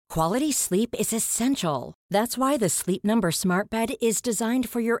Quality sleep is essential. That's why the Sleep Number Smart Bed is designed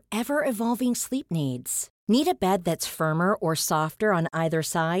for your ever-evolving sleep needs. Need a bed that's firmer or softer on either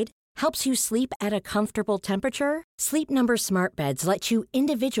side? Helps you sleep at a comfortable temperature? Sleep Number Smart Beds let you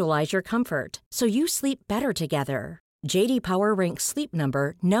individualize your comfort, so you sleep better together. J.D. Power ranks Sleep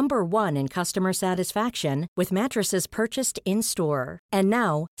Number number 1 in customer satisfaction with mattresses purchased in-store. And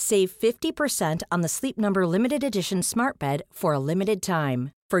now, save 50% on the Sleep Number Limited Edition Smart Bed for a limited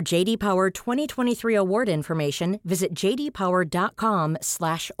time. For J.D. Power 2023 award information, visit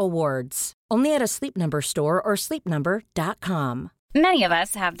jdpower.com/awards. Only at a Sleep Number store or sleepnumber.com. Many of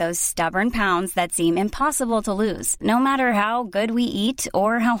us have those stubborn pounds that seem impossible to lose, no matter how good we eat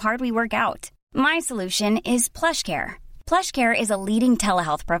or how hard we work out. My solution is PlushCare. PlushCare is a leading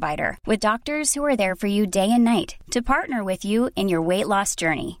telehealth provider with doctors who are there for you day and night to partner with you in your weight loss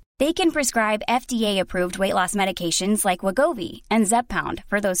journey. They can prescribe FDA-approved weight loss medications like Wegovy and Zepbound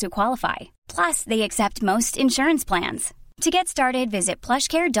for those who qualify. Plus, they accept most insurance plans. To get started, visit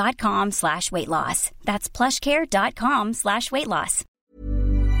plushcare.com/weightloss. That's plushcare.com/weightloss.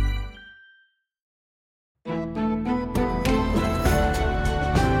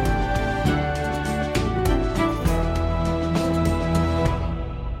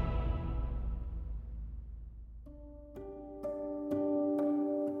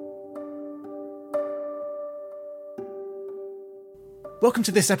 Welcome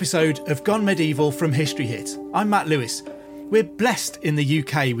to this episode of Gone Medieval from History Hit. I'm Matt Lewis. We're blessed in the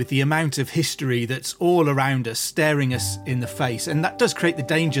UK with the amount of history that's all around us, staring us in the face, and that does create the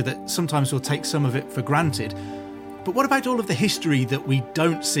danger that sometimes we'll take some of it for granted. But what about all of the history that we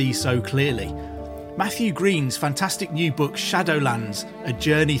don't see so clearly? Matthew Green's fantastic new book, Shadowlands, A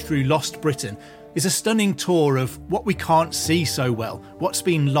Journey Through Lost Britain, is a stunning tour of what we can't see so well, what's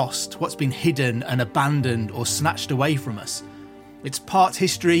been lost, what's been hidden and abandoned or snatched away from us. It's part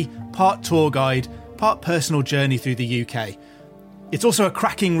history, part tour guide, part personal journey through the UK. It's also a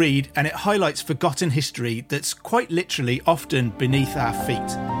cracking read, and it highlights forgotten history that's quite literally often beneath our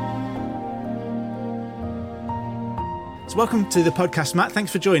feet. So welcome to the podcast, Matt.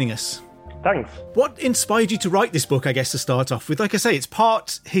 Thanks for joining us. Thanks. What inspired you to write this book, I guess, to start off with? Like I say, it's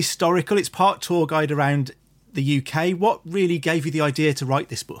part historical, it's part tour guide around the UK. What really gave you the idea to write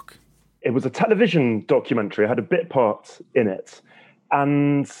this book? It was a television documentary. I had a bit part in it.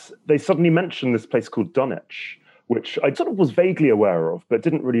 And they suddenly mentioned this place called Dunwich, which I sort of was vaguely aware of, but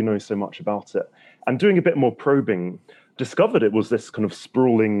didn't really know so much about it. And doing a bit more probing, discovered it was this kind of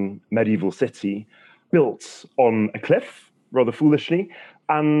sprawling medieval city built on a cliff, rather foolishly.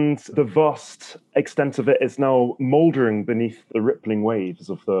 And the vast extent of it is now mouldering beneath the rippling waves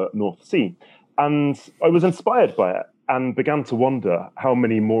of the North Sea. And I was inspired by it and began to wonder how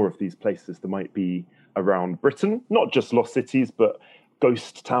many more of these places there might be around Britain, not just lost cities, but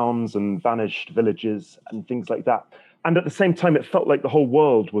ghost towns and vanished villages and things like that. And at the same time, it felt like the whole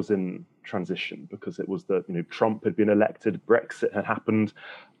world was in transition because it was Trump had been elected, Brexit had happened.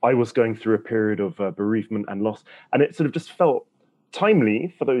 I was going through a period of bereavement and loss. And it sort of just felt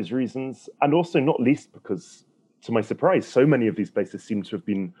timely for those reasons. And also not least because, to my surprise, so many of these places seem to have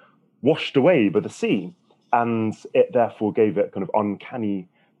been washed away by the sea. And it therefore gave it kind of uncanny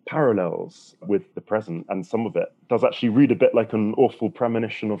parallels with the present, and some of it does actually read a bit like an awful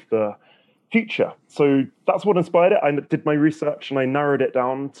premonition of the future. So that's what inspired it. I did my research and I narrowed it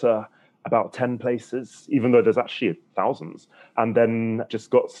down to about 10 places, even though there's actually thousands, and then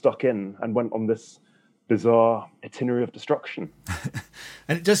just got stuck in and went on this bizarre itinerary of destruction.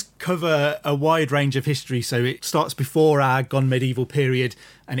 And it does cover a wide range of history, so it starts before our Gone Medieval period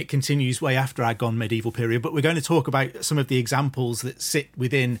and it continues way after our Gone Medieval period, but we're going to talk about some of the examples that sit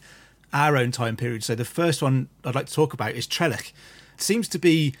within our own time period. So the first one I'd like to talk about is Trelech. It seems to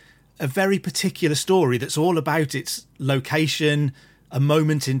be a very particular story that's all about its location, a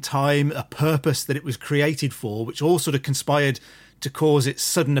moment in time, a purpose that it was created for, which all sort of conspired to cause its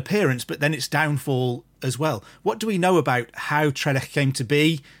sudden appearance, but then its downfall as well. What do we know about how Trelech came to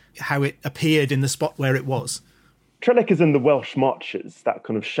be, how it appeared in the spot where it was? Trelech is in the Welsh Marches, that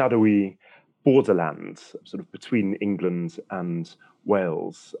kind of shadowy borderland, sort of between England and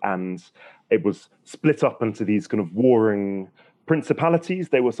Wales. And it was split up into these kind of warring principalities,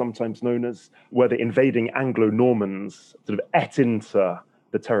 they were sometimes known as, where the invading Anglo-Normans sort of ate into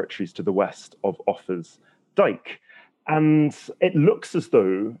the territories to the west of Offa's Dyke. And it looks as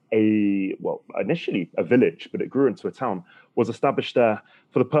though initially a village, but it grew into a town, was established there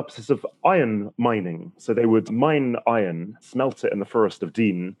for the purposes of iron mining. So they would mine iron, smelt it in the Forest of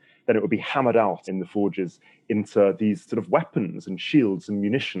Dean, then it would be hammered out in the forges into these sort of weapons and shields and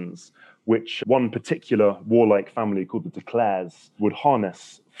munitions, which one particular warlike family called the De Clares would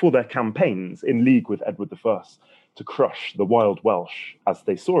harness for their campaigns in league with Edward I to crush the wild Welsh as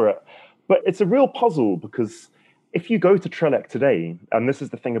they saw it. But it's a real puzzle because if you go to Trelech today, and this is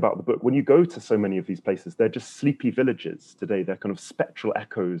the thing about the book, when you go to so many of these places, they're just sleepy villages today. They're kind of spectral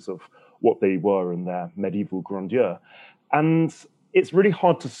echoes of what they were in their medieval grandeur. And it's really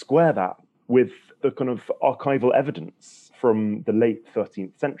hard to square that with the kind of archival evidence from the late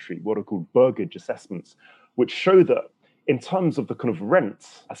 13th century, what are called burgage assessments, which show that in terms of the kind of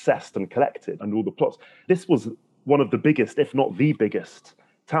rent assessed and collected and all the plots, this was one of the biggest, if not the biggest,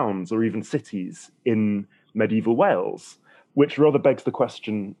 towns or even cities in medieval Wales, which rather begs the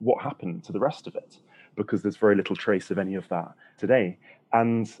question, what happened to the rest of it? Because there's very little trace of any of that today.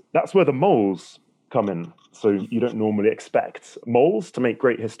 And that's where the moles come in. So you don't normally expect moles to make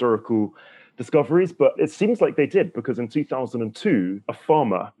great historical discoveries, but it seems like they did, because in 2002, a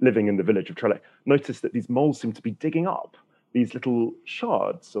farmer living in the village of Trelech noticed that these moles seemed to be digging up these little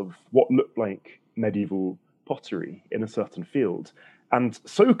shards of what looked like medieval pottery in a certain field. And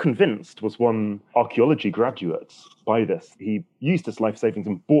so convinced was one archaeology graduate by this. He used his life savings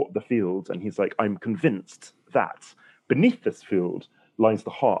and bought the field. And he's like, I'm convinced that beneath this field lies the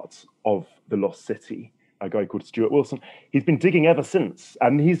heart of the lost city, a guy called Stuart Wilson. He's been digging ever since,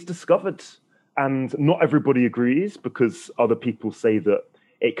 and he's discovered, and not everybody agrees, because other people say that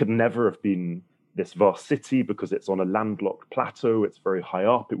it could never have been this vast city because it's on a landlocked plateau. It's very high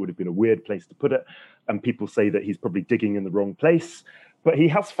up. It would have been a weird place to put it. And people say that he's probably digging in the wrong place. But he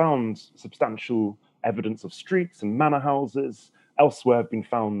has found substantial evidence of streets and manor houses. Elsewhere have been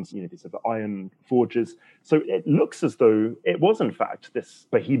found, these are the iron forges. So it looks as though it was, in fact, this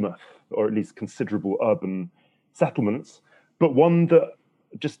behemoth, or at least considerable urban settlements, but one that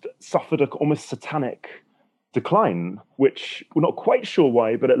just suffered a almost satanic decline, which we're not quite sure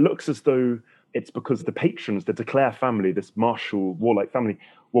why, but it looks as though it's because the patrons, the De Clare family, this martial, warlike family,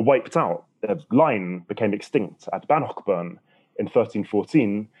 were wiped out. Their line became extinct at Bannockburn in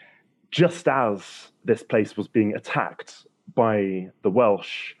 1314, just as this place was being attacked by the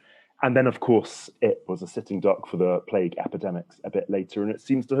Welsh. And then, of course, it was a sitting duck for the plague epidemics a bit later, and it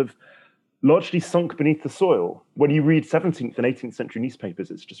seems to have largely sunk beneath the soil. When you read 17th and 18th century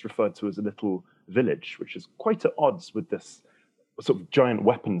newspapers, it's just referred to as a little village, which is quite at odds with this sort of giant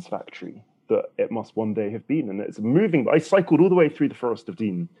weapons factory that it must one day have been. And it's moving. I cycled all the way through the Forest of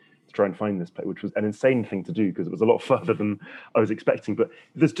Dean to try and find this place, which was an insane thing to do because it was a lot further than I was expecting. But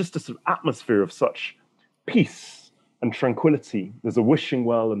there's just a sort of atmosphere of such peace and tranquility. There's a wishing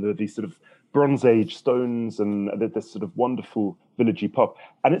well, and there are these sort of Bronze Age stones, and this sort of wonderful villagey pub.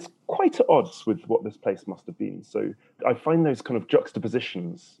 And it's quite at odds with what this place must have been. So I find those kind of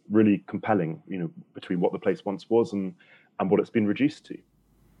juxtapositions really compelling, between what the place once was and what it's been reduced to.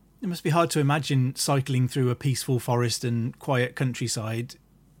 It must be hard to imagine cycling through a peaceful forest and quiet countryside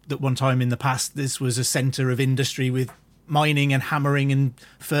that one time in the past this was a centre of industry with mining and hammering and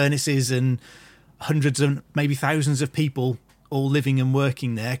furnaces and hundreds and maybe thousands of people all living and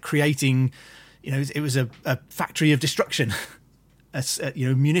working there, creating, it was a factory of destruction, a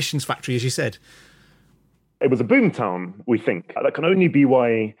munitions factory, as you said. It was a boomtown, we think. That can only be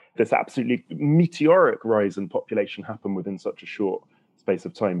why this absolutely meteoric rise in population happened within such a short space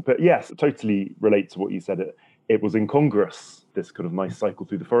of time. But yes, totally relate to what you said. It was incongruous, this kind of nice cycle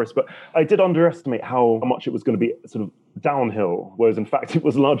through the forest. But I did underestimate how much it was going to be sort of downhill, whereas in fact it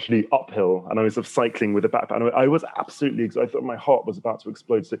was largely uphill. And I was sort of cycling with a backpack. And I was absolutely excited. I thought my heart was about to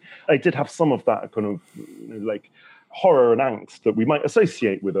explode. So I did have some of that kind of like horror and angst that we might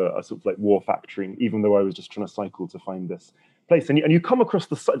associate with a sort of like war factory, even though I was just trying to cycle to find this place. And you come across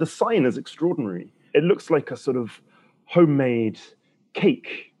the sign is extraordinary. It looks like a sort of homemade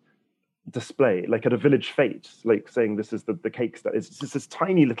cake display, like at a village fete, like saying this is the cake stand. It's just this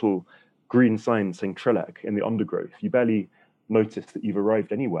tiny little green sign saying Trelech in the undergrowth. You barely notice that you've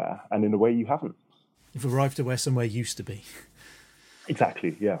arrived anywhere, and in a way you haven't. You've arrived to where somewhere used to be.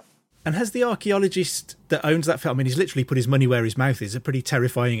 Exactly, yeah. And has the archaeologist that owns that film, he's literally put his money where his mouth is, a pretty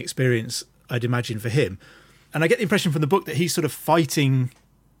terrifying experience, I'd imagine, for him. And I get the impression from the book that he's sort of fighting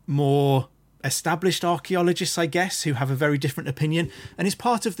more established archaeologists, I guess, who have a very different opinion. And it's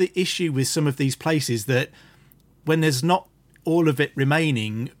part of the issue with some of these places that when there's not all of it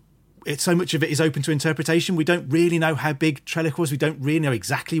remaining, so much of it is open to interpretation. We don't really know how big Trelech was. We don't really know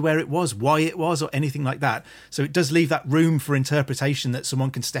exactly where it was, why it was, or anything like that. So it does leave that room for interpretation that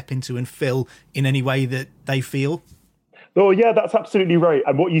someone can step into and fill in any way that they feel. Oh, yeah, that's absolutely right.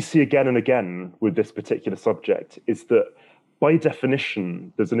 And what you see again and again with this particular subject is that by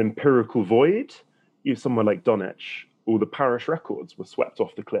definition, there's an empirical void. Somewhere like Dunwich, all the parish records were swept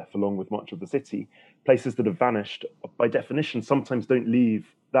off the cliff along with much of the city. Places that have vanished, by definition, sometimes don't leave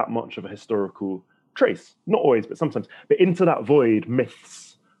that much of a historical trace. Not always, but sometimes. But into that void,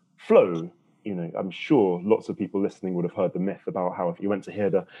 myths flow. I'm sure lots of people listening would have heard the myth about how if you went to hear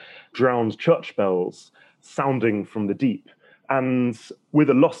the drowned church bells sounding from the deep, and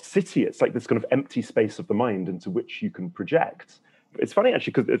with a lost city, it's like this kind of empty space of the mind into which you can project. It's funny,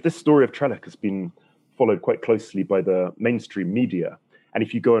 actually, because this story of Trellick has been followed quite closely by the mainstream media. And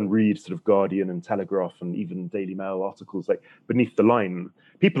if you go and read sort of Guardian and Telegraph and even Daily Mail articles like Beneath the Line,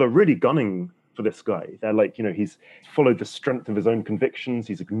 people are really gunning for this guy. They're like, he's followed the strength of his own convictions.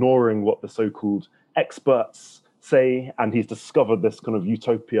 He's ignoring what the so-called experts say. And he's discovered this kind of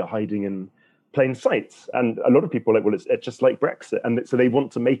utopia hiding in plain sight. And a lot of people are like, well, it's just like Brexit. And so they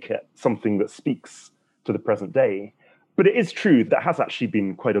want to make it something that speaks to the present day. But it is true that has actually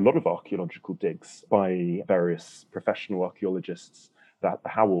been quite a lot of archaeological digs by various professional archaeologists, the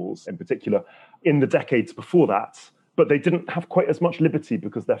Howells in particular, in the decades before that. But they didn't have quite as much liberty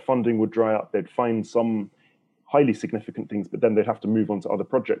because their funding would dry up. They'd find some highly significant things, but then they'd have to move on to other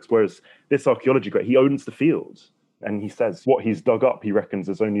projects. Whereas this archaeology guy, he owns the field. And he says what he's dug up, he reckons,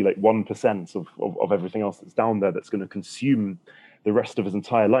 is only like 1% of everything else that's down there that's going to consume the rest of his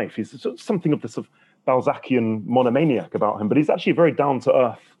entire life. He's sort of something of this sort of Balzacian monomaniac about him, but he's actually a very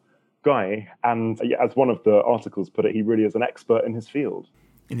down-to-earth guy. And as one of the articles put it, he really is an expert in his field.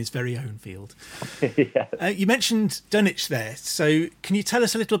 In his very own field. Yes. You mentioned Dunwich there. So can you tell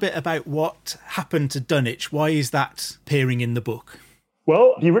us a little bit about what happened to Dunwich? Why is that appearing in the book?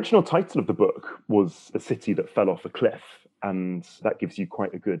 Well, the original title of the book was The City That Fell Off a Cliff. And that gives you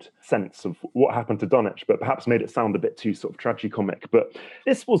quite a good sense of what happened to Dunwich, but perhaps made it sound a bit too sort of tragicomic. But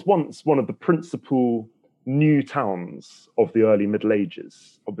this was once one of the principal new towns of the early Middle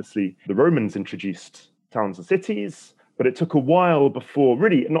Ages. Obviously, the Romans introduced towns and cities, but it took a while before,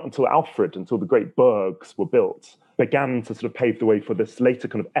 really not until Alfred, until the great burghs were built, began to sort of pave the way for this later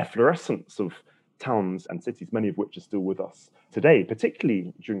kind of efflorescence of towns and cities, many of which are still with us today,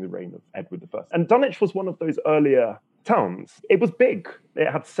 particularly during the reign of Edward I. And Dunwich was one of those earlier towns. It was big.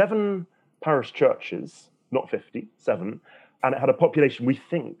 It had 7 parish churches, not 50, 7, and it had a population, we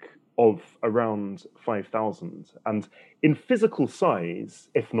think, of around 5,000. And in physical size,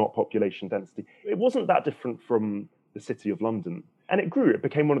 if not population density, it wasn't that different from the City of London. And it grew. It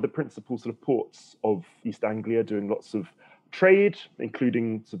became one of the principal sort of ports of East Anglia, doing lots of trade,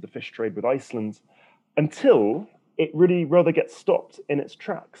 including sort of the fish trade with Iceland, until it really rather gets stopped in its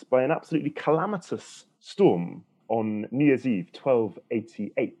tracks by an absolutely calamitous storm on New Year's Eve,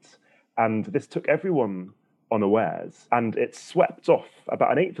 1288. And this took everyone unawares, and it swept off.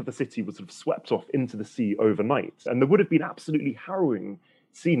 About an eighth of the city was sort of swept off into the sea overnight. And there would have been absolutely harrowing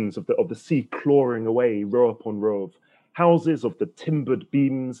scenes of the sea clawing away row upon row of houses, of the timbered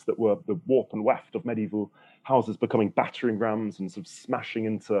beams that were the warp and weft of medieval houses becoming battering rams and sort of smashing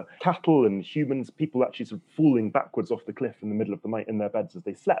into cattle and humans, people actually sort of falling backwards off the cliff in the middle of the night in their beds as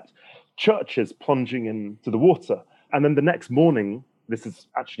they slept, churches plunging into the water. And then the next morning, this is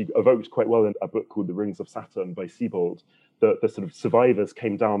actually evoked quite well in a book called The Rings of Saturn by Siebold, the sort of survivors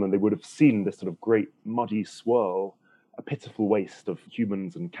came down and they would have seen this sort of great muddy swirl, a pitiful waste of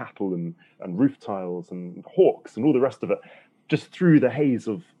humans and cattle and roof tiles and hawks and all the rest of it, just through the haze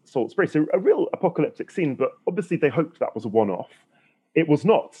of salt spray. So a real apocalyptic scene, but obviously they hoped that was a one-off. It was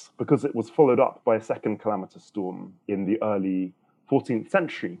not, because it was followed up by a second calamitous storm in the early 14th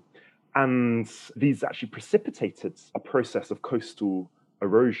century. And these actually precipitated a process of coastal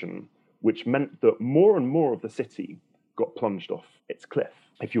erosion, which meant that more and more of the city got plunged off its cliff.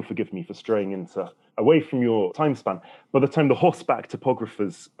 If you'll forgive me for straying away from your time span, by the time the horseback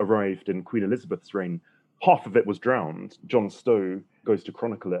topographers arrived in Queen Elizabeth's reign, half of it was drowned. John Stowe goes to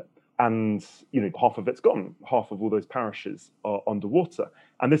chronicle it. And, half of it's gone. Half of all those parishes are underwater.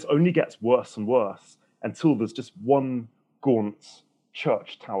 And this only gets worse and worse until there's just one gaunt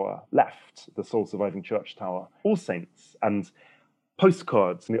church tower left, the sole surviving church tower, All Saints. And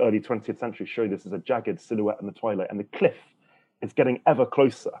postcards in the early 20th century show this as a jagged silhouette in the twilight. And the cliff is getting ever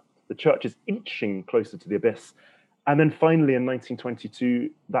closer. The church is inching closer to the abyss. And then finally in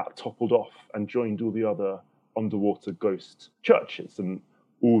 1922, that toppled off and joined all the other underwater ghost churches. And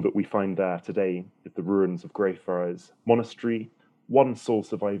all that we find there today is the ruins of Greyfriars Monastery, one sole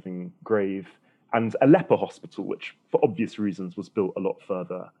surviving grave, and a leper hospital, which for obvious reasons was built a lot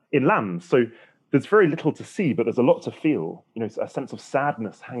further inland. So there's very little to see, but there's a lot to feel. A sense of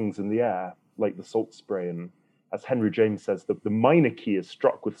sadness hangs in the air, like the salt spray. And as Henry James says, the minor key is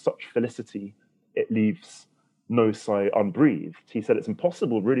struck with such felicity, it leaves no sigh unbreathed. He said it's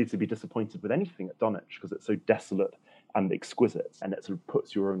impossible really to be disappointed with anything at Dunwich because it's so desolate and exquisite, and it sort of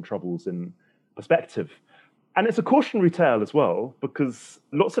puts your own troubles in perspective. And it's a cautionary tale as well, because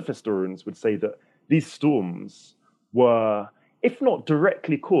lots of historians would say that these storms were, if not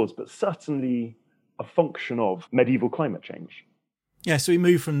directly caused, but certainly a function of medieval climate change. Yeah, so we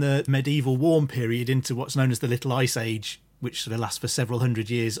move from the medieval warm period into what's known as the Little Ice Age, which sort of lasts for several hundred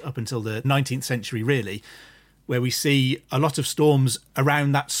years up until the 19th century, really, where we see a lot of storms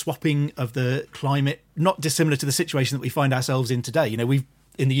around that swapping of the climate, not dissimilar to the situation that we find ourselves in today. You know,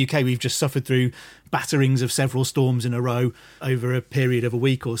 in the UK, we've just suffered through batterings of several storms in a row over a period of a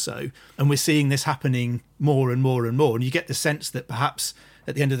week or so. And we're seeing this happening more and more and more. And you get the sense that perhaps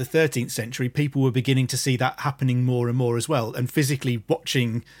at the end of the 13th century, people were beginning to see that happening more and more as well, and physically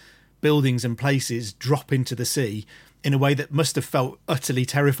watching buildings and places drop into the sea in a way that must have felt utterly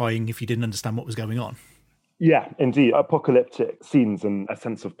terrifying if you didn't understand what was going on. Yeah, indeed. Apocalyptic scenes and a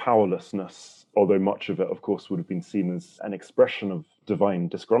sense of powerlessness, although much of it, of course, would have been seen as an expression of divine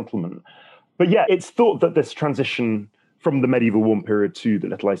disgruntlement. But yeah, it's thought that this transition from the medieval warm period to the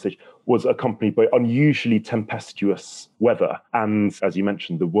Little Ice Age was accompanied by unusually tempestuous weather. And as you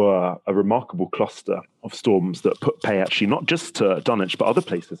mentioned, there were a remarkable cluster of storms that put pay actually not just to Dunwich, but other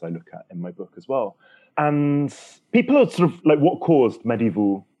places I look at in my book as well. And people are sort of like, what caused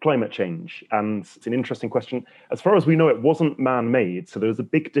medieval climate change? And it's an interesting question. As far as we know, it wasn't man-made, so there was a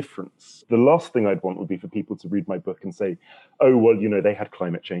big difference. The last thing I'd want would be for people to read my book and say, oh, well, you know, they had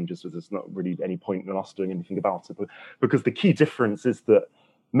climate changes, so there's not really any point in us doing anything about it. But because the key difference is that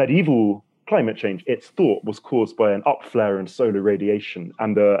medieval climate change, it's thought, was caused by an upflare in solar radiation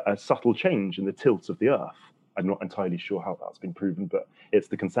and a subtle change in the tilt of the Earth. I'm not entirely sure how that's been proven, but it's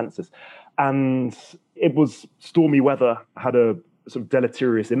the consensus. And it was stormy weather, had a sort of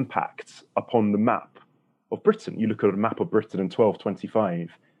deleterious impact upon the map of Britain. You look at a map of Britain in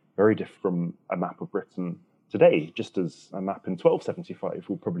 1225, very different from a map of Britain today, just as a map in 1275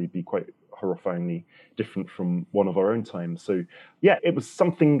 will probably be quite horrifyingly different from one of our own times. So yeah, it was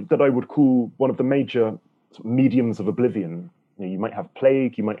something that I would call one of the major sort of mediums of oblivion. You know, you might have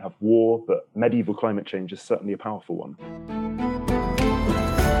plague, you might have war, but medieval climate change is certainly a powerful one.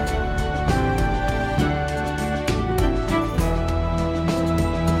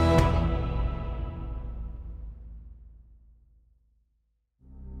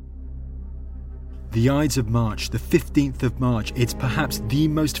 The Ides of March, the 15th of March, it's perhaps the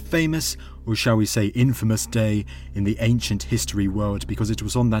most famous, or shall we say infamous day in the ancient history world, because it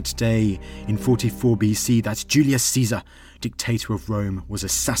was on that day in 44 BC that Julius Caesar, dictator of Rome, was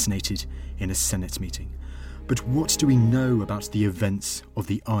assassinated in a Senate meeting. But what do we know about the events of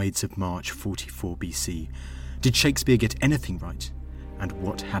the Ides of March 44 BC? Did Shakespeare get anything right? And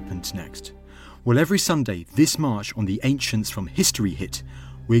what happened next? Well, every Sunday this March on the Ancients from History Hit,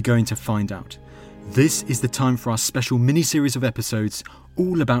 we're going to find out. This is the time for our special mini-series of episodes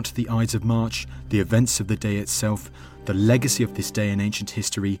all about the Ides of March, the events of the day itself, the legacy of this day in ancient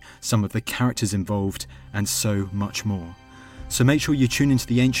history, some of the characters involved, and so much more. So make sure you tune into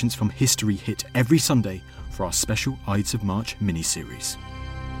the Ancients from History Hit every Sunday for our special Ides of March mini-series.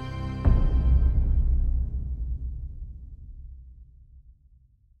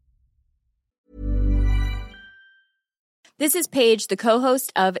 This is Paige, the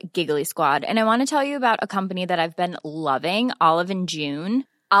co-host of Giggly Squad, and I want to tell you about a company that I've been loving, Olive & June.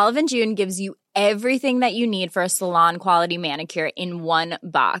 Olive & June gives you everything that you need for a salon-quality manicure in one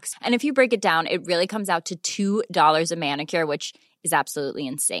box. And if you break it down, it really comes out to $2 a manicure, which is absolutely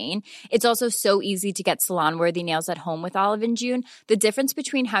insane. It's also so easy to get salon-worthy nails at home with Olive & June. The difference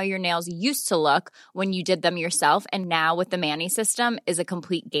between how your nails used to look when you did them yourself and now with the Mani system is a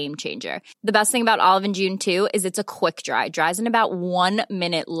complete game changer. The best thing about Olive & June, too, is it's a quick dry. Dries in about 1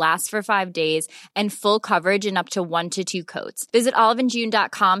 minute, lasts for 5 days, and full coverage in up to 1 to 2 coats. Visit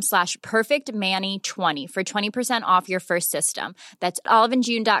oliveandjune.com/perfectmani20 for 20% off your first system. That's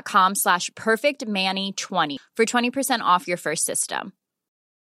oliveandjune.com/perfectmani20 for 20% off your first system.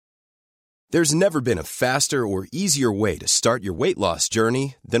 There's never been a faster or easier way to start your weight loss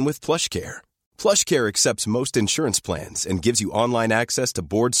journey than with PlushCare. PlushCare accepts most insurance plans and gives you online access to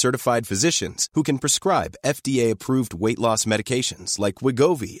board-certified physicians who can prescribe FDA-approved weight loss medications like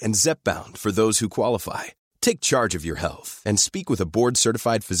Wegovy and Zepbound for those who qualify. Take charge of your health and speak with a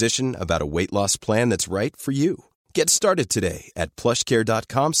board-certified physician about a weight loss plan that's right for you. Get started today at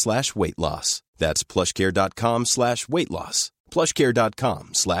plushcare.com/weight-loss. That's plushcare.com/weight-loss.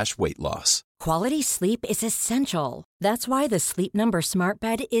 plushcare.com/weight-loss. Quality sleep is essential. That's why the Sleep Number Smart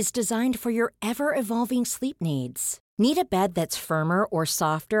Bed is designed for your ever-evolving sleep needs. Need a bed that's firmer or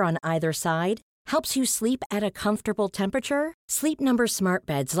softer on either side? Helps you sleep at a comfortable temperature? Sleep Number Smart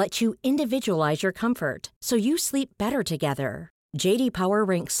Beds let you individualize your comfort so you sleep better together. JD Power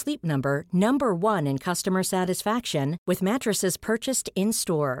ranks Sleep Number number 1 in customer satisfaction with mattresses purchased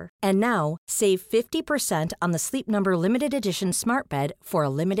in-store. And now, save 50% on the Sleep Number Limited Edition Smart Bed for a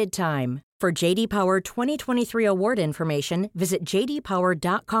limited time. For JD Power 2023 award information, visit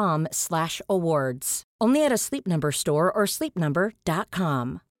jdpower.com/awards. Only at a Sleep Number store or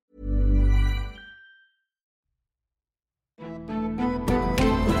sleepnumber.com.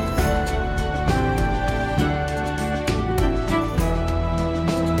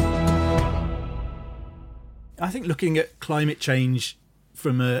 I think looking at climate change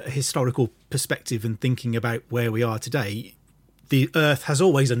from a historical perspective and thinking about where we are today, the Earth has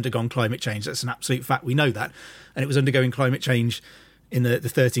always undergone climate change. That's an absolute fact. We know that. And it was undergoing climate change in the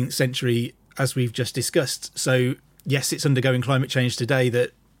 13th century, as we've just discussed. So, yes, it's undergoing climate change today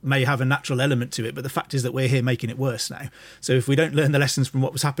that may have a natural element to it, but the fact is that we're here making it worse now. So if we don't learn the lessons from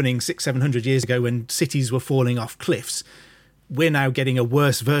what was happening 600-700 years ago when cities were falling off cliffs, we're now getting a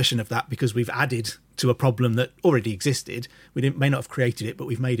worse version of that because we've added to a problem that already existed. We may not have created it, but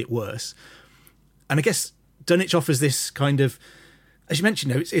we've made it worse. And I guess Dunwich offers this kind of, as you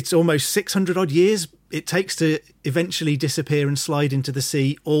mentioned, it's almost 600 odd years it takes to eventually disappear and slide into the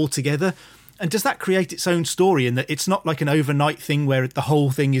sea altogether. And does that create its own story in that it's not like an overnight thing where the whole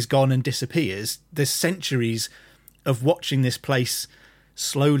thing is gone and disappears? There's centuries of watching this place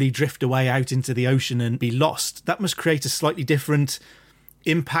slowly drift away out into the ocean and be lost. That must create a slightly different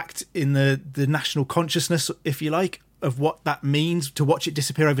impact in the national consciousness, if you like, of what that means to watch it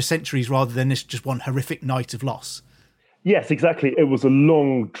disappear over centuries rather than this just one horrific night of loss. Yes, exactly. It was a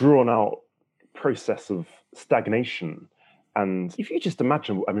long, drawn-out process of stagnation. And if you just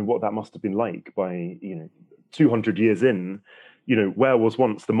imagine, I mean, what that must have been like by, 200 years in, where was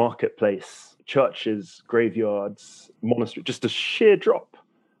once the marketplace, churches, graveyards, monastery, just a sheer drop,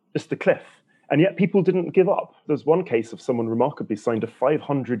 just a cliff. And yet people didn't give up. There's one case of someone remarkably signed a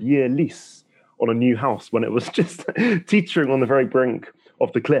 500-year lease on a new house when it was just teetering on the very brink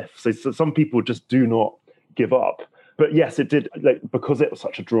of the cliff. So some people just do not give up. But yes, it did, because it was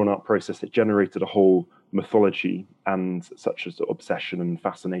such a drawn-out process, it generated a whole mythology and such an obsession and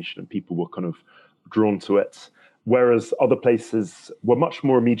fascination, and people were kind of drawn to it. Whereas other places were much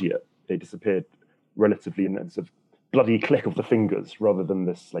more immediate. They disappeared relatively in a sort of bloody click of the fingers rather than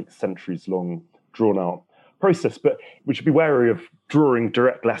this centuries-long, drawn-out process. But we should be wary of drawing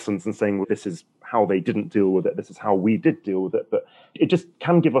direct lessons and saying, well, this is how they didn't deal with it, this is how we did deal with it. But it just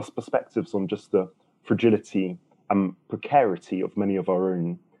can give us perspectives on just the fragility and precarity of many of our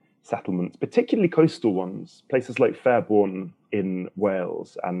own settlements, particularly coastal ones. Places like Fairborn in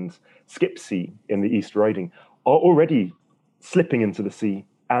Wales and Skipsea in the East Riding are already slipping into the sea.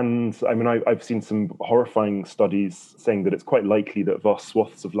 And I mean, I've seen some horrifying studies saying that it's quite likely that vast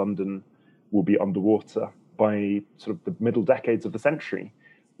swaths of London will be underwater by sort of the middle decades of the century.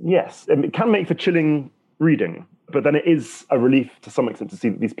 Yes, it can make for chilling reading, but then it is a relief to some extent to see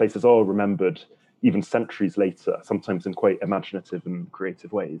that these places are remembered even centuries later, sometimes in quite imaginative and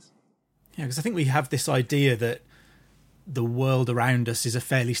creative ways. Yeah, because I think we have this idea that the world around us is a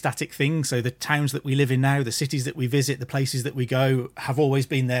fairly static thing. So the towns that we live in now, the cities that we visit, the places that we go have always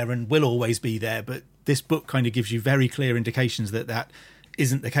been there and will always be there. But this book kind of gives you very clear indications that that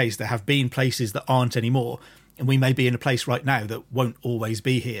isn't the case. There have been places that aren't anymore. And we may be in a place right now that won't always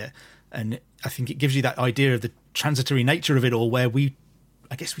be here. And I think it gives you that idea of the transitory nature of it all, where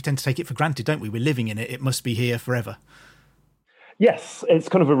I guess we tend to take it for granted, don't we? We're living in it. It must be here forever. Yes, it's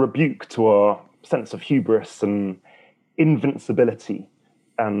kind of a rebuke to our sense of hubris and invincibility.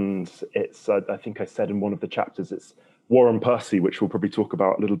 And it's, I think I said in one of the chapters, it's Warren Percy, which we'll probably talk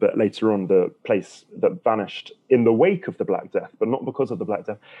about a little bit later on, the place that vanished in the wake of the Black Death, but not because of the Black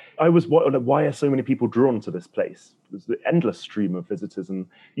Death. I was wondering, why are so many people drawn to this place? There's the endless stream of visitors, and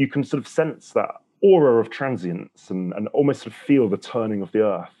you can sort of sense that aura of transience and almost sort of feel the turning of the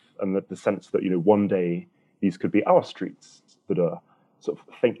earth, and the sense that, one day these could be our streets that are sort of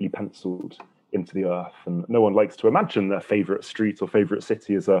faintly penciled into the earth. And no one likes to imagine their favourite street or favourite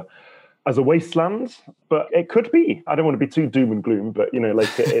city as a wasteland, but it could be. I don't want to be too doom and gloom, but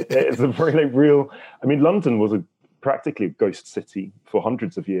it is a very real. I mean, London was practically a ghost city for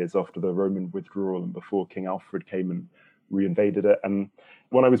hundreds of years after the Roman withdrawal and before King Alfred came and reinvaded it. And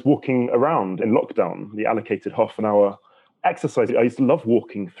when I was walking around in lockdown, the allocated half an hour exercise, I used to love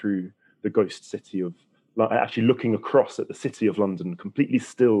walking through the ghost city of, actually looking across at the city of London, completely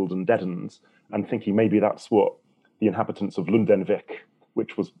stilled and deadened, and thinking maybe that's what the inhabitants of Lundenwic,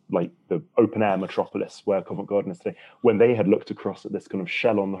 which was like the open-air metropolis where Covent Garden is today, when they had looked across at this kind of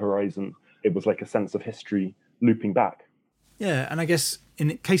shell on the horizon, it was like a sense of history looping back. Yeah, and I guess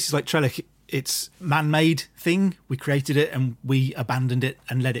in cases like Trellick, it's man-made thing. We created it and we abandoned it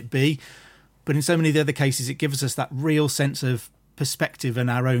and let it be. But in so many of the other cases, it gives us that real sense of perspective and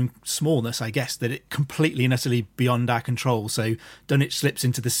our own smallness, I guess, that it completely and utterly beyond our control. So Dunwich slips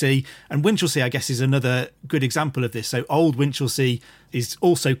into the sea, and Winchelsea, I guess, is another good example of this. So Old Winchelsea is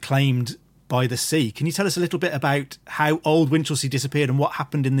also claimed by the sea. Can you tell us a little bit about how Old Winchelsea disappeared and what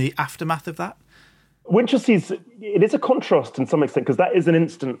happened in the aftermath of that? Winchelsea, it is a contrast in some extent, because that is an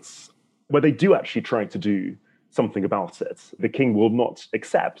instance where they do actually try to do something about it. The king will not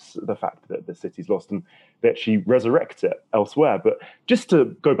accept the fact that the city's lost, and they actually resurrect it elsewhere. But just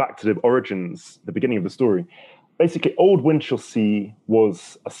to go back to the origins, the beginning of the story, basically Old Winchelsea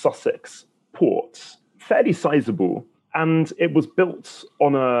was a Sussex port, fairly sizable, and it was built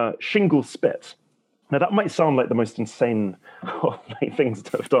on a shingle spit. Now, that might sound like the most insane of things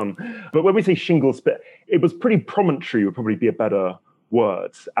to have done, but when we say shingle spit, it was pretty promontory, would probably be a better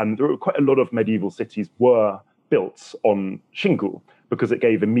word. And there were quite a lot of medieval cities were built on shingle because it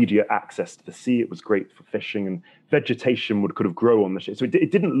gave immediate access to the sea. It was great for fishing, and vegetation would kind of grow on the ship. So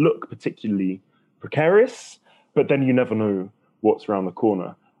it didn't look particularly precarious, but then you never know what's around the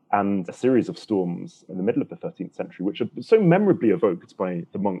corner. And a series of storms in the middle of the 13th century, which are so memorably evoked by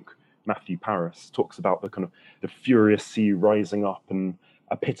the monk Matthew Paris, talks about the kind of the furious sea rising up and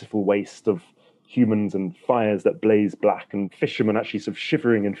a pitiful waste of humans and fires that blaze black, and fishermen actually sort of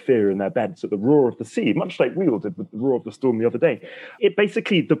shivering in fear in their beds at the roar of the sea, much like we all did with the roar of the storm the other day. It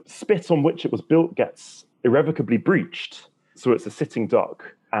basically, the spit on which it was built gets irrevocably breached. So it's a sitting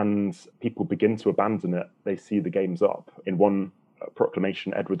duck, and people begin to abandon it. They see the game's up. In one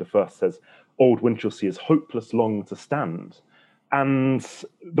proclamation, Edward I says, "Old Winchelsea is hopeless long to stand." And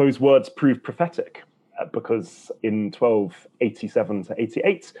those words prove prophetic, because in 1287 to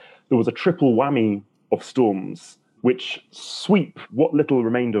 88, there was a triple whammy of storms which sweep what little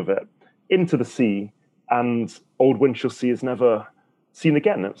remained of it into the sea, and Old Winchelsea is never seen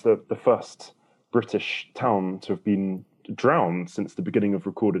again. It was the first British town to have been drowned since the beginning of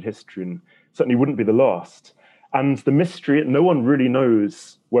recorded history, and certainly wouldn't be the last. And the mystery, no one really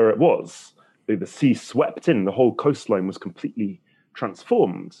knows where it was. The sea swept in, the whole coastline was completely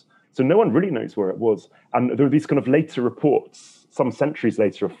transformed. So no one really knows where it was. And there are these kind of later reports, some centuries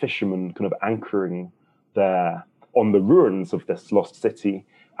later, of fishermen kind of anchoring there on the ruins of this lost city.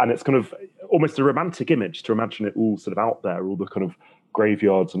 And it's kind of almost a romantic image to imagine it all sort of out there, all the kind of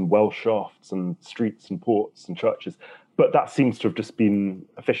graveyards and well shafts and streets and ports and churches. But that seems to have just been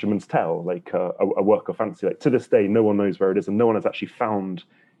a fisherman's tale, like a work of fancy. Like, to this day, no one knows where it is, and no one has actually found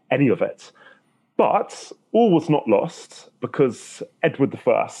any of it. But all was not lost, because Edward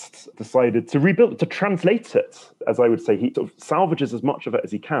I decided to rebuild it, to translate it. As I would say, he sort of salvages as much of it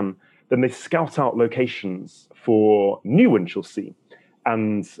as he can. Then they scout out locations for New Winchelsea,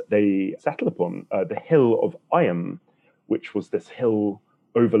 and they settle upon the Hill of Eyam, which was this hill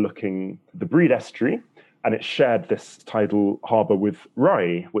overlooking the Brede Estuary, and it shared this tidal harbour with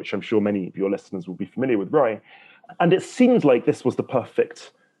Rye, which I'm sure many of your listeners will be familiar with Rye. And it seemed like this was the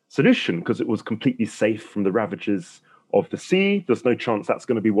perfect solution, because it was completely safe from the ravages of the sea. There's no chance that's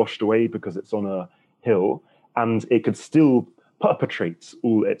going to be washed away because it's on a hill, and it could still perpetrate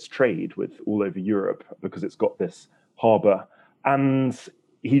all its trade with all over Europe because it's got this harbour. And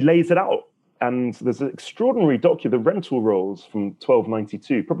he lays it out. And there's an extraordinary document, the rental rolls from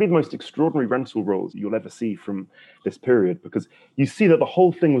 1292, probably the most extraordinary rental rolls you'll ever see from this period, because you see that the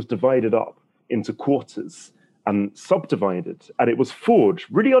whole thing was divided up into quarters and subdivided, and it was forged,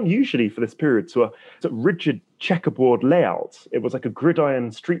 really unusually for this period, to a rigid checkerboard layout. It was like a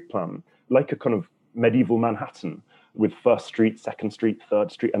gridiron street plan, like a kind of medieval Manhattan, with First Street, Second Street,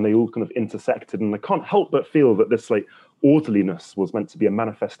 Third Street, and they all kind of intersected. And I can't help but feel that this like orderliness was meant to be a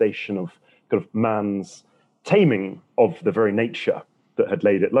manifestation of kind of man's taming of the very nature that had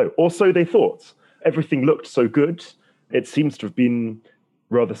laid it low. Or so they thought. Everything looked so good. It seems to have been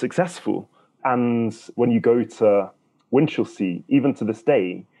rather successful. And when you go to Winchelsea, even to this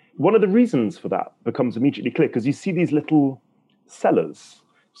day, one of the reasons for that becomes immediately clear, because you see these little cellars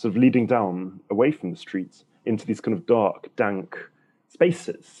sort of leading down away from the streets into these kind of dark, dank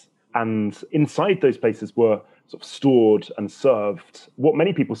spaces. And inside those places were sort of stored and served what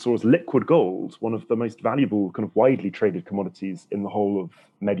many people saw as liquid gold, one of the most valuable, kind of widely traded commodities in the whole of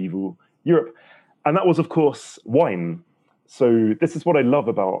medieval Europe. And that was, of course, wine. So this is what I love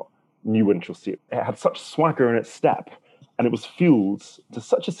about New Winchelsea. It had such swagger in its step, and it was fueled to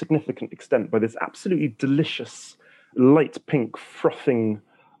such a significant extent by this absolutely delicious, light pink, frothing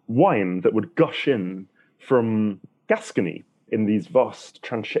wine that would gush in from Gascony in these vast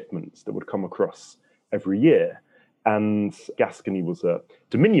transshipments that would come across every year. And Gascony was a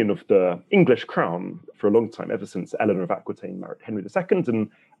dominion of the English crown for a long time, ever since Eleanor of Aquitaine married Henry II in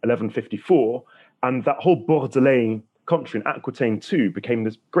 1154. And that whole Bordelais country in Aquitaine too became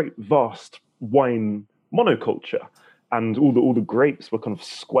this great, vast wine monoculture. And all the grapes were kind of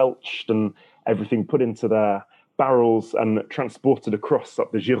squelched and everything put into their barrels and transported across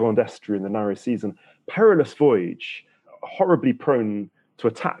up the Gironde estuary in the narrow seas. And perilous voyage, horribly prone to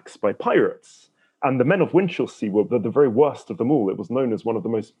attacks by pirates. And the men of Winchelsea were the very worst of them all. It was known as one of the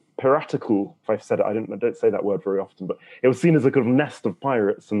most piratical, if I've said it, I don't say that word very often, but it was seen as a kind of nest of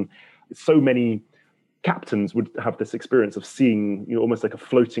pirates. And so many captains would have this experience of seeing, almost like a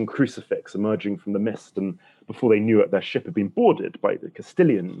floating crucifix emerging from the mist. And before they knew it, their ship had been boarded by the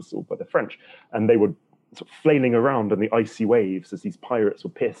Castilians or by the French. And they were sort of flailing around in the icy waves as these pirates were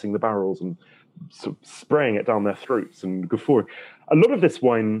piercing the barrels and sort of spraying it down their throats and guffawing. A lot of this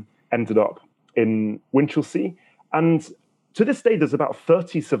wine ended up in Winchelsea. And to this day, there's about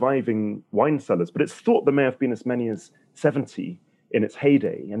 30 surviving wine cellars, but it's thought there may have been as many as 70 in its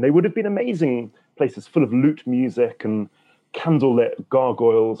heyday. And they would have been amazing places full of lute music and candlelit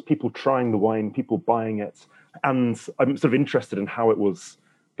gargoyles, people trying the wine, people buying it. And I'm sort of interested in how it was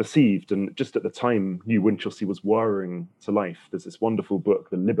perceived. And just at the time, New Winchelsea was whirring to life. There's this wonderful book,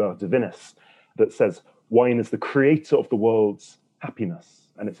 the Liber Divinis, that says wine is the creator of the world's happiness.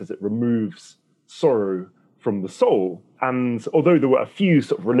 And it says it removes sorrow from the soul. And although there were a few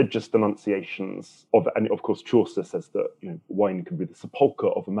sort of religious denunciations of it, and of course Chaucer says that wine can be the sepulchre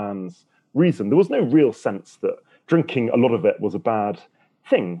of a man's reason, there was no real sense that drinking a lot of it was a bad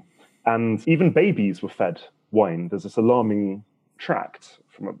thing. And even babies were fed wine. There's this alarming tract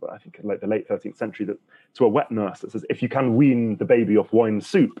from, I think, like the late 13th century to a wet nurse that says, if you can wean the baby off wine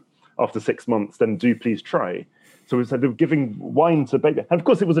soup after 6 months, then do please try. So they were giving wine to baby. And of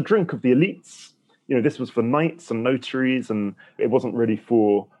course, it was a drink of the elites. This was for knights and notaries, and it wasn't really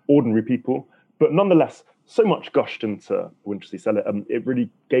for ordinary people. But nonetheless, so much gushed into Winchelsea Cellar. It really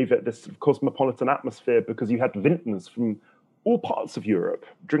gave it this sort of cosmopolitan atmosphere because you had vintners from all parts of Europe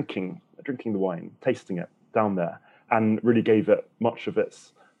drinking the wine, tasting it down there, and really gave it much of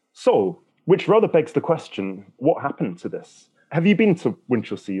its soul, which rather begs the question, what happened to this? Have you been to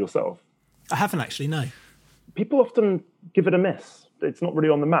Winchelsea yourself? I haven't actually, no. People often give it a miss. It's not really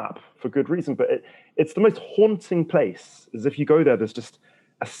on the map for good reason, but it's the most haunting place. As if you go there, there's just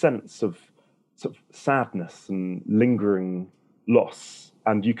a sense of sort of sadness and lingering loss.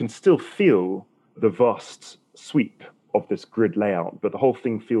 And you can still feel the vast sweep of this grid layout, but the whole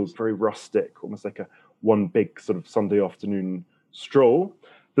thing feels very rustic, almost like one big sort of Sunday afternoon stroll.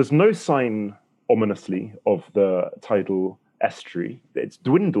 There's no sign, ominously, of the tidal estuary. It's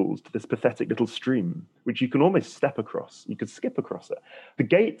dwindled to this pathetic little stream, which you can almost step across. You could skip across it. The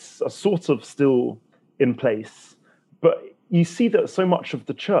gates are sort of still in place, but you see that so much of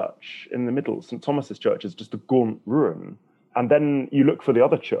the church in the middle, St. Thomas's Church, is just a gaunt ruin. And then you look for the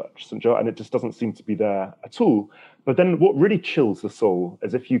other church, St. John, and it just doesn't seem to be there at all. But then what really chills the soul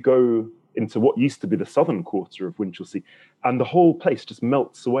is if you go into what used to be the southern quarter of Winchelsea, and the whole place just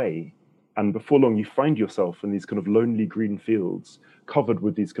melts away. And before long, you find yourself in these kind of lonely green fields covered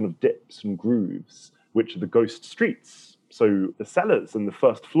with these kind of dips and grooves, which are the ghost streets. So the cellars and the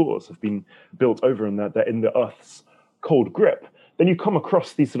first floors have been built over and they're in the earth's cold grip. Then you come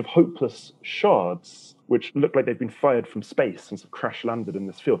across these sort of hopeless shards, which look like they've been fired from space and sort of crash landed in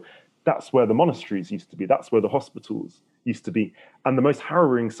this field. That's where the monasteries used to be. That's where the hospitals used to be. And the most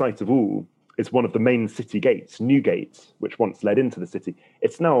harrowing sight of all is one of the main city gates, Newgate, which once led into the city.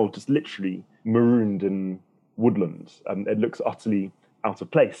 It's now just literally marooned in woodland, and it looks utterly out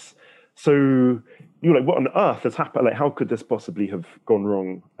of place. So you're like, what on earth has happened? Like, how could this possibly have gone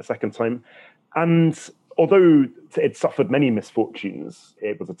wrong a second time? And although it suffered many misfortunes,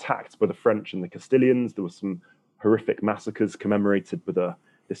 it was attacked by the French and the Castilians. There were some horrific massacres commemorated with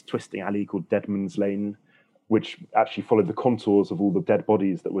this twisting alley called Deadman's Lane, which actually followed the contours of all the dead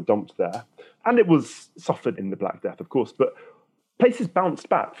bodies that were dumped there. And it was suffered in the Black Death, of course, but places bounced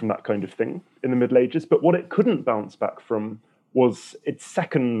back from that kind of thing in the Middle Ages. But what it couldn't bounce back from was its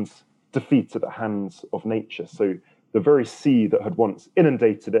second defeat at the hands of nature. So the very sea that had once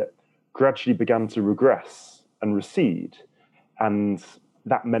inundated it gradually began to regress and recede. And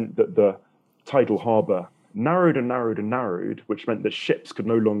that meant that the tidal harbour narrowed and narrowed and narrowed, which meant that ships could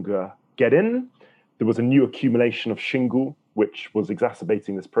no longer get in. There was a new accumulation of shingle, which was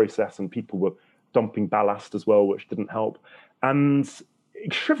exacerbating this process, and people were dumping ballast as well, which didn't help. And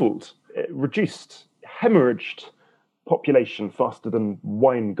it shriveled, it reduced, hemorrhaged population faster than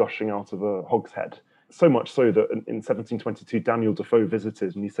wine gushing out of a hogshead. So much so that in 1722, Daniel Defoe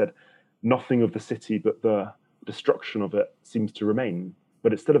visited and he said, nothing of the city but the destruction of it seems to remain.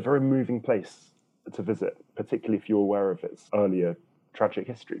 But it's still a very moving place to visit, particularly if you're aware of its earlier tragic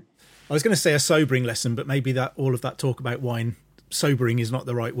history. I was going to say a sobering lesson, but maybe that all of that talk about wine, sobering is not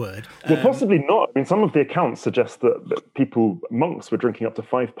the right word. Well, possibly not. I mean, some of the accounts suggest that monks were drinking up to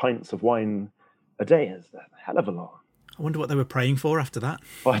 5 pints of wine a day. It's a hell of a lot. I wonder what they were praying for after that.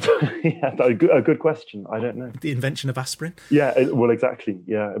 A good question. I don't know. The invention of aspirin? Yeah, exactly.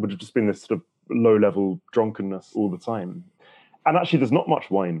 Yeah, it would have just been this sort of low-level drunkenness all the time. And actually, there's not much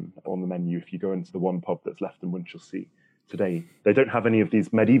wine on the menu if you go into the one pub that's left in Winchelsea today. They don't have any of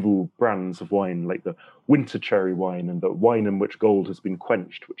these medieval brands of wine, like the winter cherry wine and the wine in which gold has been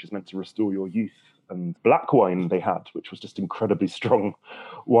quenched, which is meant to restore your youth. And black wine they had, which was just incredibly strong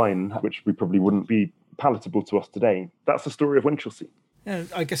wine, which we probably wouldn't be palatable to us today. That's the story of Winchelsea. Yeah,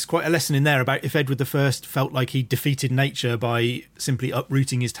 I guess quite a lesson in there about if Edward I felt like he defeated nature by simply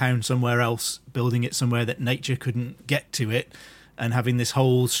uprooting his town somewhere else, building it somewhere that nature couldn't get to it, and having this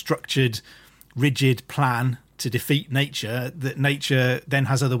whole structured, rigid plan to defeat nature, that nature then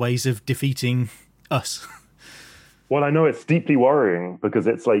has other ways of defeating us. Well, I know it's deeply worrying because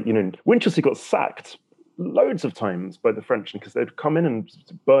it's like, Winchelsea got sacked loads of times by the French because they'd come in and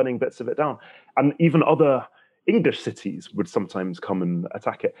burning bits of it down. And even other English cities would sometimes come and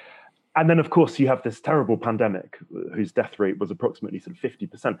attack it. And then, of course, you have this terrible pandemic whose death rate was approximately sort of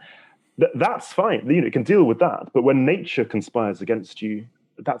 50%. That's fine. You can deal with that. But when nature conspires against you,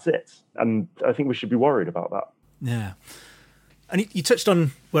 that's it. And I think we should be worried about that. Yeah. And you touched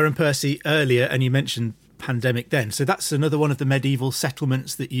on Warren Percy earlier, and you mentioned pandemic then. So that's another one of the medieval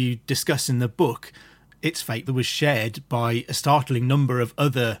settlements that you discuss in the book. Its fate that was shared by a startling number of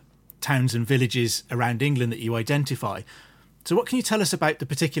other towns and villages around England that you identify. So what can you tell us about the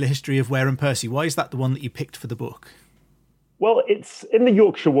particular history of Warren Percy? Why is that the one that you picked for the book? Well, it's in the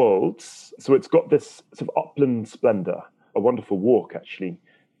Yorkshire Wolds, so it's got this sort of upland splendour, a wonderful walk, actually,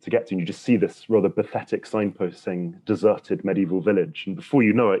 to get to. And you just see this rather pathetic signpost saying deserted medieval village. And before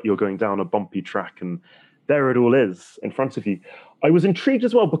you know it, you're going down a bumpy track and there it all is in front of you. I was intrigued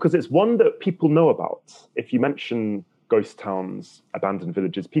as well because it's one that people know about. If you mention ghost towns, abandoned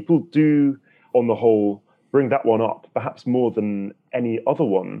villages, people do, on the whole, bring that one up, perhaps more than any other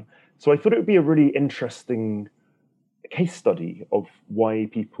one. So I thought it would be a really interesting case study of why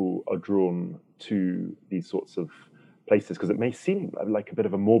people are drawn to these sorts of places, because it may seem like a bit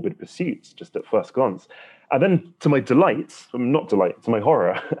of a morbid pursuit just at first glance. And then to my delight, not delight, to my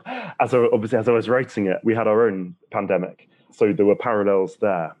horror, as I was writing it, we had our own pandemic. So there were parallels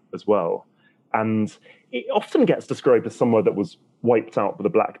there as well. And it often gets described as somewhere that was wiped out by the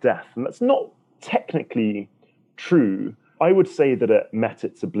Black Death. And that's not technically true. I would say that it met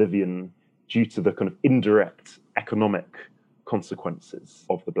its oblivion due to the kind of indirect economic consequences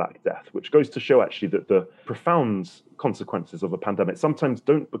of the Black Death, which goes to show actually that the profound consequences of a pandemic sometimes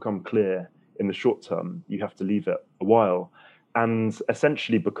don't become clear in the short term. You have to leave it a while. And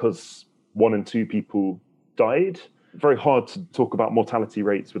essentially because 1 in 2 people died, very hard to talk about mortality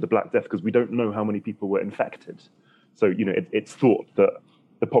rates with the Black Death because we don't know how many people were infected. So, it's thought that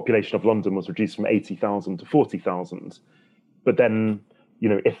the population of London was reduced from 80,000 to 40,000. But then,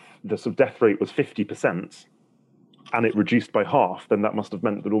 if the sort of death rate was 50% and it reduced by half, then that must have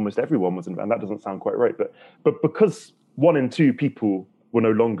meant that almost everyone was infected. And that doesn't sound quite right. But because 1 in 2 people were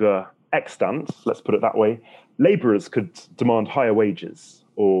no longer extant, let's put it that way, labourers could demand higher wages,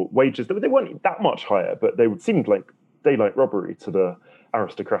 or wages that they weren't that much higher, but they would seem like daylight robbery to the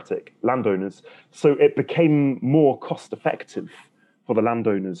aristocratic landowners. So it became more cost effective for the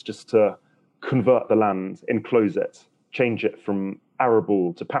landowners just to convert the land, enclose it, change it from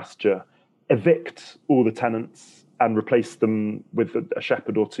arable to pasture, evict all the tenants and replace them with a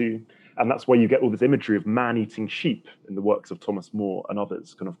shepherd or two. And that's why you get all this imagery of man-eating sheep in the works of Thomas More and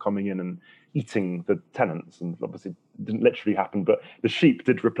others, kind of coming in and eating the tenants. And obviously it didn't literally happen, but the sheep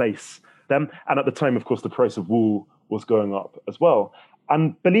did replace them. And at the time, of course, the price of wool was going up as well.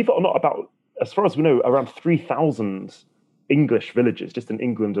 And believe it or not, about, as far as we know, around 3,000 English villages, just in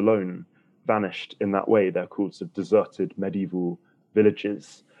England alone, vanished in that way. They're called sort of deserted medieval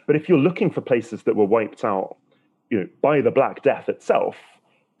villages. But if you're looking for places that were wiped out, by the Black Death itself,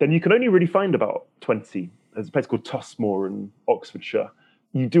 then you can only really find about 20. There's a place called Tusmore in Oxfordshire.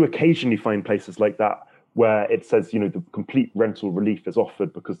 You do occasionally find places like that where it says, the complete rental relief is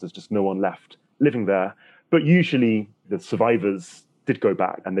offered because there's just no one left living there. But usually the survivors did go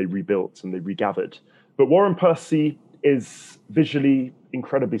back and they rebuilt and they regathered. But Warren Percy is visually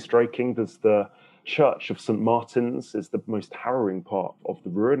incredibly striking. There's the Church of St. Martin's is the most harrowing part of the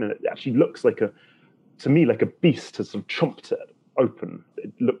ruin. And it actually looks to me like a beast has sort of chomped it open.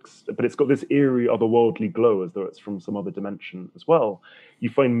 It looks, but it's got this eerie, otherworldly glow as though it's from some other dimension as well. You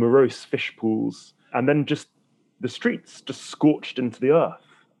find morose fish pools, and then just the streets just scorched into the earth.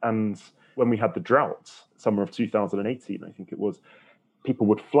 And when we had the drought, summer of 2018, I think it was, people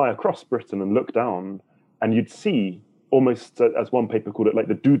would fly across Britain and look down, and you'd see almost, as one paper called it, like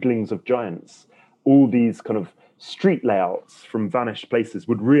the doodlings of giants. All these kind of street layouts from vanished places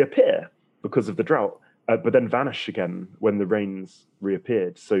would reappear because of the drought, but then vanish again when the rains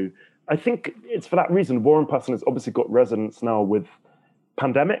reappeared. So I think it's for that reason War and Person has obviously got resonance now with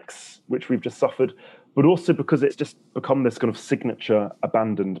pandemics, which we've just suffered, but also because it's just become this kind of signature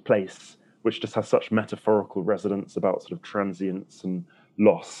abandoned place, which just has such metaphorical resonance about sort of transience and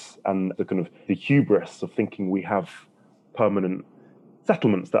loss and the kind of the hubris of thinking we have permanent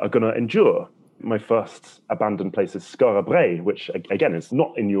settlements that are going to endure. My first abandoned place is Skara Brae, which again is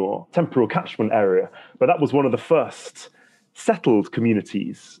not in your temporal catchment area, but that was one of the first settled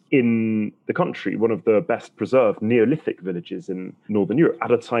communities in the country, one of the best preserved Neolithic villages in Northern Europe,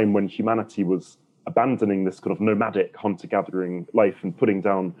 at a time when humanity was abandoning this kind of nomadic hunter-gathering life and putting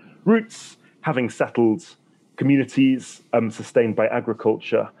down roots, having settled communities sustained by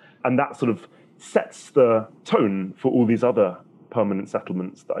agriculture. And that sort of sets the tone for all these other permanent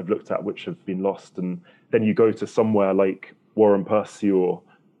settlements that I've looked at, which have been lost. And then you go to somewhere like Warren Percy or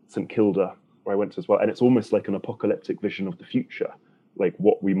St Kilda, where I went to as well, and it's almost like an apocalyptic vision of the future, like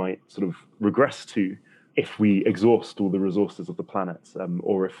what we might sort of regress to if we exhaust all the resources of the planet,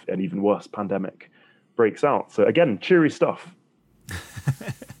 or if an even worse pandemic breaks out. So again, cheery stuff.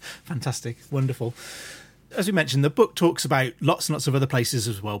 Fantastic, wonderful. As we mentioned, the book talks about lots and lots of other places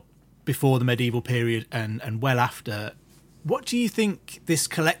as well, before the medieval period and well after. What do you think this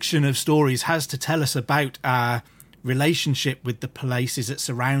collection of stories has to tell us about our relationship with the places that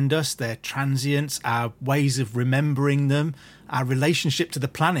surround us, their transience, our ways of remembering them, our relationship to the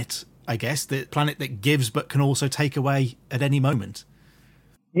planet, I guess, the planet that gives but can also take away at any moment?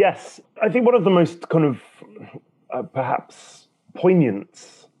 Yes, I think one of the most kind of perhaps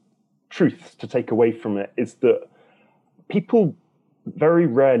poignant truths to take away from it is that people very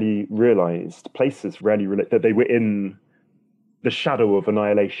rarely realised, places rarely realised that they were in the shadow of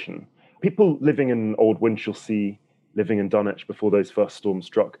annihilation. People living in old Winchelsea, living in Dunwich before those first storms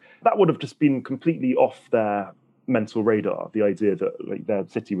struck, that would have just been completely off their mental radar, the idea that like their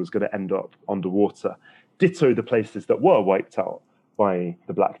city was going to end up underwater. Ditto the places that were wiped out by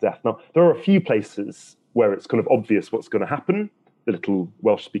the Black Death. Now, there are a few places where it's kind of obvious what's going to happen. The little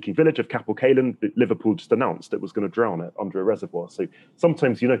Welsh-speaking village of Capel Caelan, Liverpool just announced it was going to drown it under a reservoir. So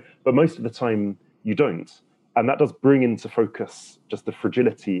sometimes you know, but most of the time you don't. And that does bring into focus just the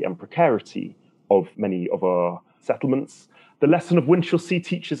fragility and precarity of many of our settlements. The lesson of Winchelsea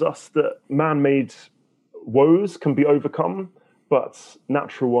teaches us that man-made woes can be overcome, but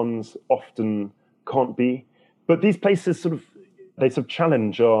natural ones often can't be. But these places they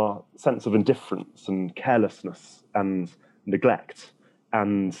challenge our sense of indifference and carelessness and neglect.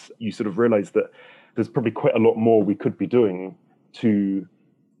 And you sort of realize that there's probably quite a lot more we could be doing to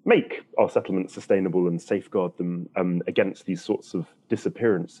make our settlements sustainable and safeguard them against these sorts of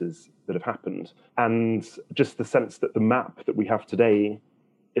disappearances that have happened. And just the sense that the map that we have today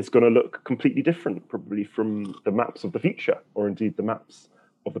is going to look completely different, probably from the maps of the future, or indeed the maps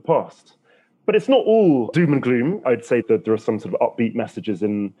of the past. But it's not all doom and gloom. I'd say that there are some sort of upbeat messages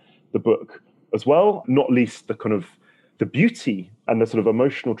in the book as well, not least the kind of the beauty and the sort of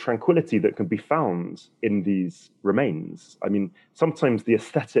emotional tranquility that can be found in these remains. I mean, sometimes the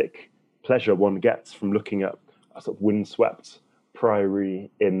aesthetic pleasure one gets from looking at a sort of windswept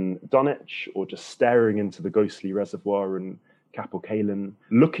priory in Dunwich, or just staring into the ghostly reservoir in Capel Caelan,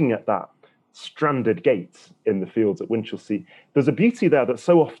 looking at that stranded gate in the fields at Winchelsea, there's a beauty there that's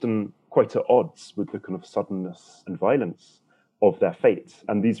so often quite at odds with the kind of suddenness and violence of their fate.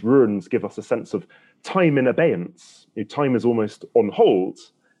 And these ruins give us a sense of time in abeyance. Time is almost on hold,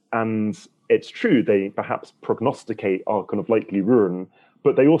 and it's true they perhaps prognosticate our kind of likely ruin,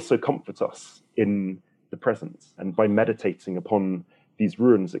 but they also comfort us in the present. And by meditating upon these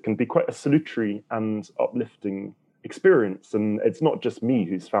ruins, it can be quite a salutary and uplifting experience. And it's not just me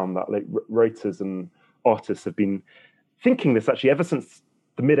who's found that. Like, writers and artists have been thinking this actually ever since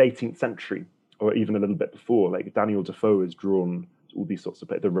the mid-18th century, or even a little bit before. Like, Daniel Defoe has drawn all these sorts of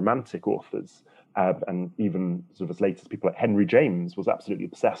the romantic authors, and even sort of as late as people like Henry James was absolutely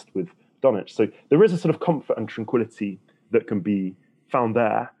obsessed with Dunwich. So there is a sort of comfort and tranquility that can be found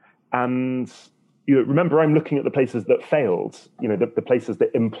there. And remember, I'm looking at the places that failed, the places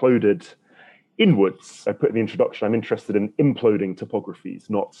that imploded inwards. I put in the introduction, I'm interested in imploding topographies,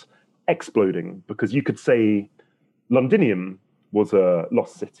 not exploding, because you could say Londinium was a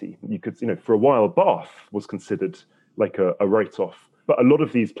lost city. You could, for a while, Bath was considered like a write-off. But a lot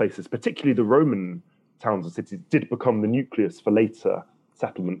of these places, particularly the Roman towns and cities, did become the nucleus for later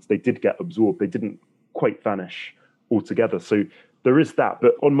settlements. They did get absorbed. They didn't quite vanish altogether. So there is that.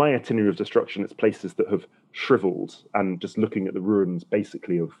 But on my itinerary of destruction, it's places that have shriveled, and just looking at the ruins,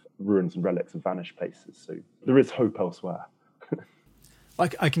 basically, of ruins and relics of vanished places. So there is hope elsewhere.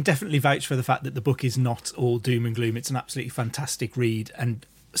 I can definitely vouch for the fact that the book is not all doom and gloom. It's an absolutely fantastic read, and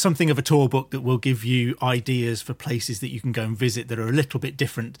something of a tour book that will give you ideas for places that you can go and visit that are a little bit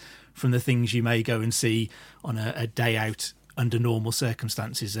different from the things you may go and see on a day out under normal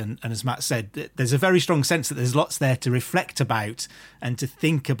circumstances. And as Matt said, there's a very strong sense that there's lots there to reflect about and to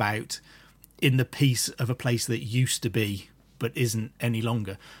think about in the peace of a place that used to be but isn't any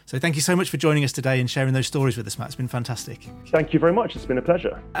longer. So thank you so much for joining us today and sharing those stories with us, Matt. It's been fantastic. Thank you very much. It's been a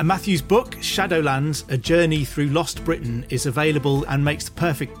pleasure. And Matthew's book, Shadowlands, A Journey Through Lost Britain, is available and makes the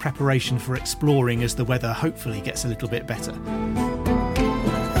perfect preparation for exploring as the weather hopefully gets a little bit better.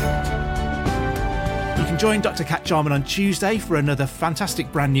 You can join Dr. Cat Jarman on Tuesday for another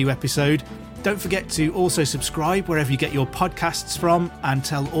fantastic brand new episode. Don't forget to also subscribe wherever you get your podcasts from, and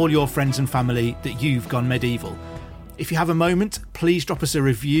tell all your friends and family that you've gone medieval. If you have a moment, please drop us a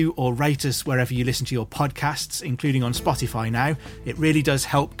review or rate us wherever you listen to your podcasts, including on Spotify now. It really does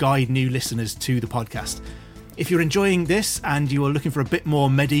help guide new listeners to the podcast. If you're enjoying this and you are looking for a bit more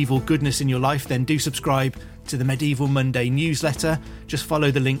medieval goodness in your life, then do subscribe to the Medieval Monday newsletter. Just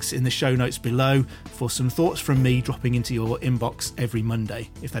follow the links in the show notes below for some thoughts from me dropping into your inbox every Monday,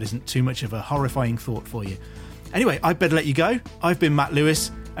 if that isn't too much of a horrifying thought for you. Anyway, I'd better let you go. I've been Matt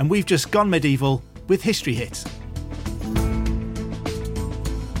Lewis, and we've just gone medieval with History Hit.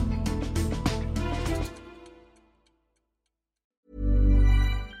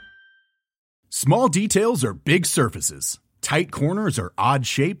 Small details are big surfaces. Tight corners are odd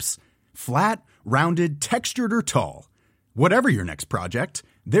shapes. Flat, rounded, textured, or tall. Whatever your next project,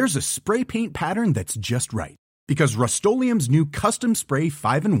 there's a spray paint pattern that's just right. Because Rust-Oleum's new Custom Spray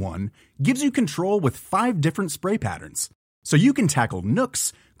 5-in-1 gives you control with 5 different spray patterns. So you can tackle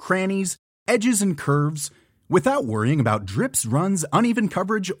nooks, crannies, edges, and curves without worrying about drips, runs, uneven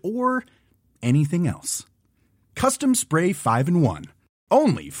coverage, or anything else. Custom Spray 5-in-1.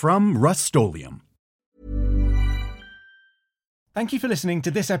 Only from Rust-Oleum. Thank you for listening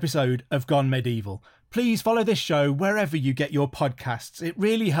to this episode of Gone Medieval. Please follow this show wherever you get your podcasts. It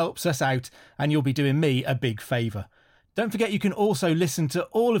really helps us out, and you'll be doing me a big favour. Don't forget you can also listen to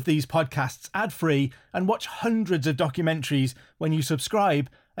all of these podcasts ad-free and watch hundreds of documentaries when you subscribe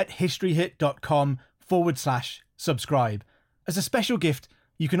at historyhit.com/subscribe. As a special gift,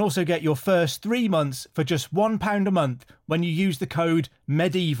 you can also get your first 3 months for just £1 a month when you use the code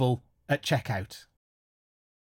MEDIEVAL at checkout.